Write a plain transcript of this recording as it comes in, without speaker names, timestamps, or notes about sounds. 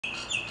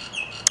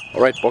All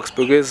right,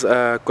 Boksburgers,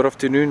 good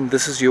afternoon.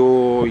 This is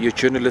your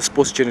journalist,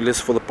 sports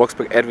journalist for the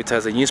Boksburg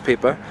Advertiser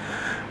newspaper.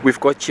 We've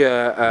got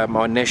here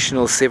our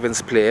national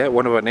sevens player,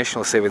 one of our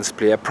national sevens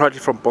player, proudly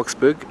from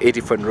Boksburg,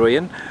 Eddie van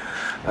Rooyen.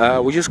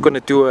 We're just going to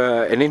do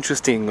an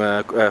interesting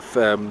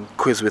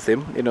quiz with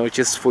him, you know,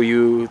 just for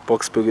you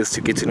Boksburgers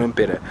to get to know him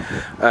better.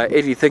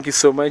 Eddie, thank you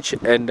so much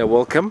and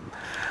welcome.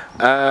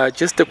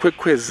 Just a quick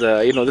quiz,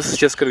 you know, this is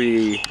just going to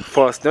be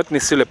fast, not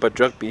necessarily about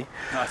rugby.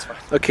 No, it's fine.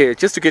 Okay,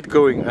 just to get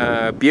going,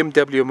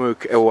 BMW,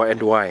 Merc,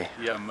 and why?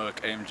 Yeah,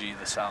 Merc, AMG,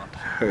 the sound.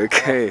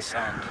 Okay. The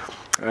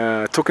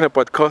sound. Talking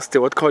about cars,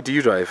 what car do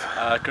you drive?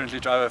 Currently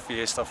drive a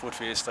Fiesta, Ford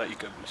Fiesta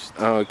EcoBoost.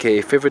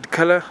 Okay, favorite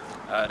color?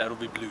 That'll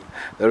be blue.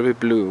 That'll be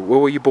blue. Where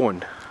were you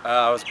born?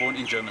 I was born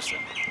in Germiston.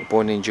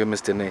 Born in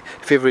Germiston. Eh?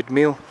 Favorite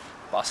meal?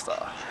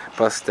 Pasta.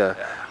 Pasta.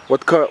 Yeah.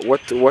 What car?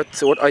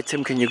 What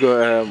item can you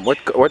go?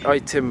 What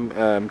item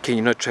can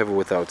you not travel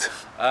without?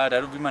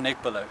 That'll be my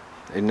neck pillow.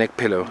 A neck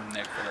pillow.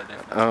 Neck pillow,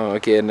 definitely. Oh,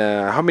 okay. And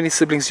how many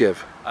siblings do you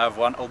have? I have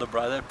one older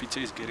brother. Peter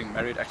is getting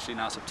married actually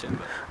now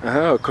September.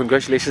 Oh,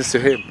 congratulations to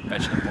him.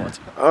 Bachelor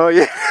party. Oh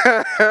yeah.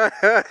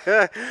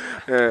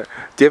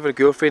 Do you have a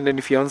girlfriend and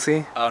a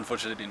fiance?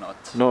 Unfortunately not.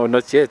 No,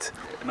 not yet.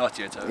 Not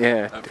yet.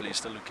 Yeah. Hopefully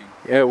still looking.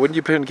 Yeah. When do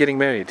you plan on getting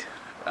married?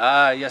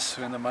 Yes,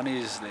 when the money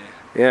is there.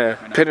 Yeah.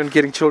 Plan on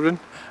getting children?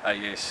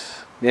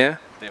 Yes. Yeah.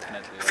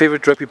 Definitely. Yeah.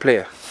 Favorite rugby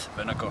player?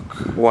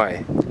 Bennecock.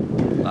 Why?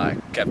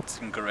 Like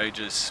captain,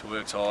 courageous,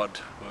 works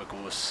hard,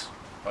 workhorse.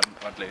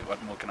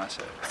 What more can I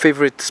say?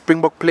 Favorite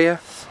Springbok player?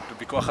 To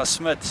be Kwagga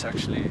Smith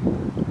actually.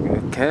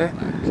 Okay.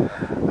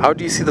 How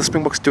do you see the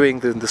Springboks doing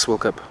in this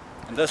World Cup?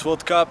 In this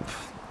World Cup,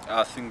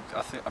 I think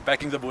I'm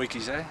backing the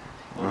boykies,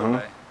 all the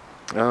way.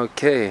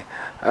 Okay.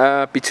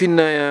 Between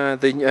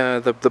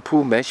the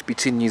pool match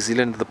between New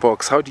Zealand and the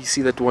Boks, how do you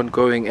see that one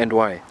going and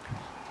why?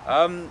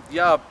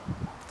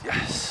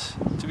 Yes.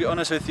 To be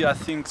honest with you, I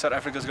think South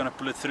Africa is going to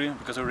pull it through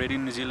because already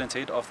New Zealand's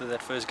head after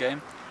that first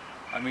game.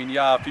 I mean,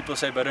 yeah, people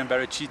say Baron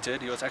Barrett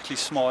cheated. He was actually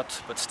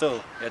smart, but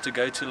still, he had to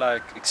go to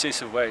like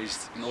excessive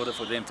ways in order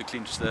for them to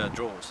clinch the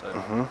draw. So,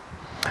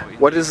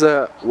 what is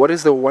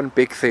the one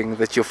big thing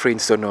that your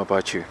friends don't know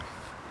about you?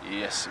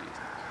 Yes.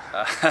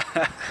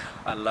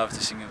 I love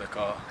to sing in the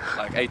car,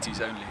 like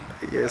 80s only.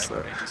 Yes.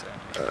 Like 80s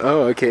only.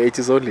 Oh, okay,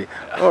 80s only.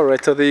 Yeah. All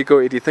right, so there you go,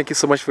 Eddie. Thank you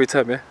so much for your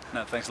time,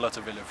 No, thanks a lot,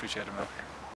 Avila. Appreciate it, man.